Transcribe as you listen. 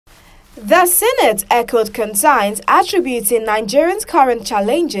The Senate echoed concerns attributing Nigerians' current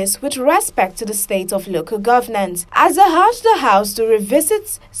challenges with respect to the state of local governance, as they urged the House to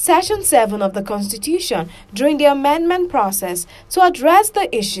revisit Section 7 of the Constitution during the amendment process to address the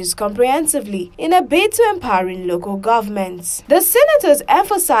issues comprehensively in a bid to empowering local governments. The senators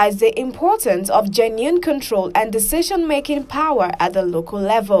emphasized the importance of genuine control and decision-making power at the local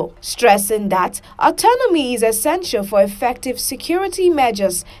level, stressing that autonomy is essential for effective security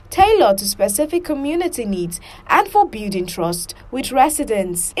measures tailored to specific community needs and for building trust with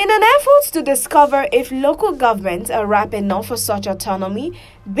residents. In an effort to discover if local governments are ripe enough for such autonomy,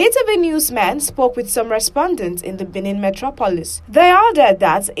 BTV Newsman spoke with some respondents in the Benin metropolis. They added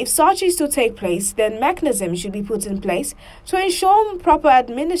that if such is to take place, then mechanisms should be put in place to ensure proper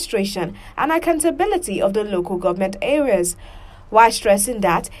administration and accountability of the local government areas, while stressing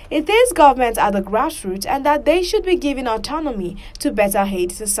that it is governments at the grassroots and that they should be given autonomy to better aid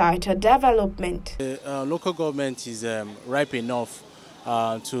societal development. Local government is ripe enough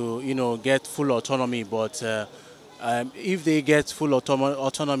to get full autonomy, but if they get full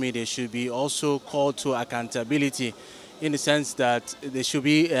autonomy, they should be also called to accountability, in the sense that there should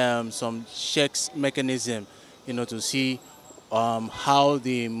be some checks mechanism, to see how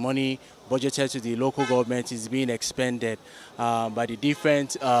the money budgeted to the local government is being expended by the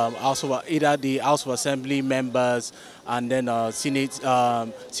different either the House of Assembly members and then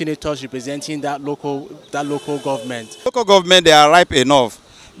senators representing that local government. Local government, they are ripe enough,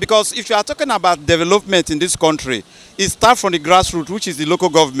 because if you are talking about development in this country, it starts from the grassroots, which is the local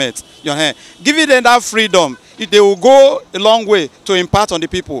government. Giving them that freedom, they will go a long way to impart on the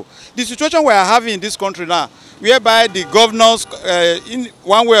people. The situation we are having in this country now, whereby the governors, in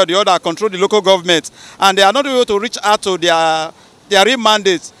one way or the other, control the local government, and they are not able to reach out to their real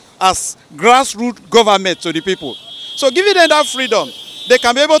mandates as grassroots government to the people. So giving them that freedom, they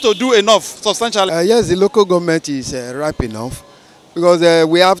can be able to do enough substantially. Yes, the local government is ripe enough, because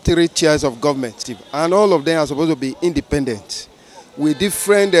we have 3 tiers of government, and all of them are supposed to be independent with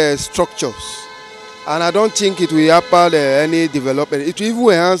different structures. And I don't think it will happen any development. It will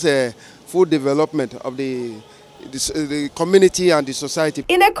even enhance full development of the community and the society.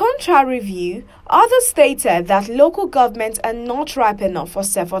 In a contrary view, others stated that local governments are not ripe enough for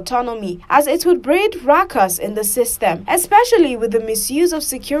self-autonomy, as it would breed ruckus in the system, especially with the misuse of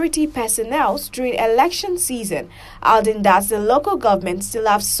security personnel during election season, adding that the local government still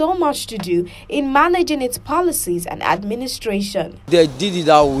have so much to do in managing its policies and administration. They did it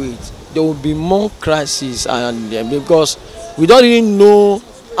that way, there will be more crises, and because we don't even know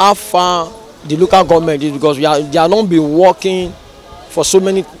how far the local government is, because they are not been working for so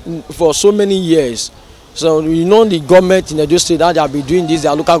many years. So the government in Edo State, that they have been doing this,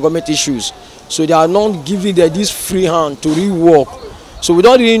 their local government issues. So they are not giving them this free hand to rework. So we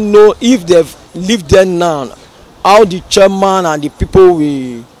don't even know if they've lived there now, how the chairman and the people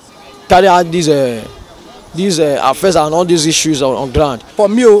will carry out these affairs and all these issues on ground. For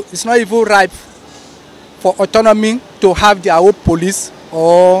me, it's not even ripe for autonomy to have their own police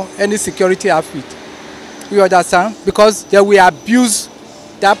or any security outfit. You understand? Because they will abuse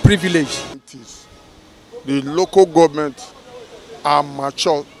that privilege. The local government are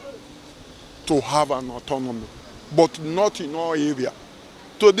mature to have an autonomy, but not in all areas.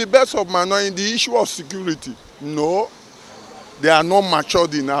 To the best of my knowledge, in the issue of security, no, they are not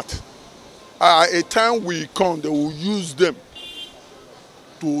matured in that. A time will come, they will use them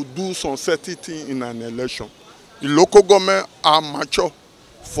to do some certain thing in an election. The local government are mature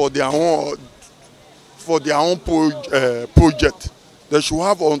for their own project. They should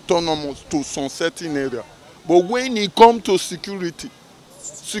have autonomy to some certain area. But when it comes to security,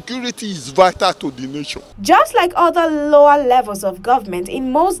 security is vital to the nation. Just like other lower levels of government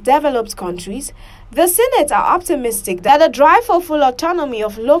in most developed countries, the Senate are optimistic that the drive for full autonomy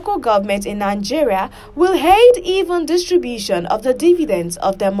of local government in Nigeria will aid even distribution of the dividends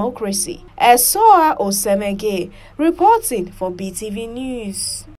of democracy. Esoa Osemege, reporting for BTV News.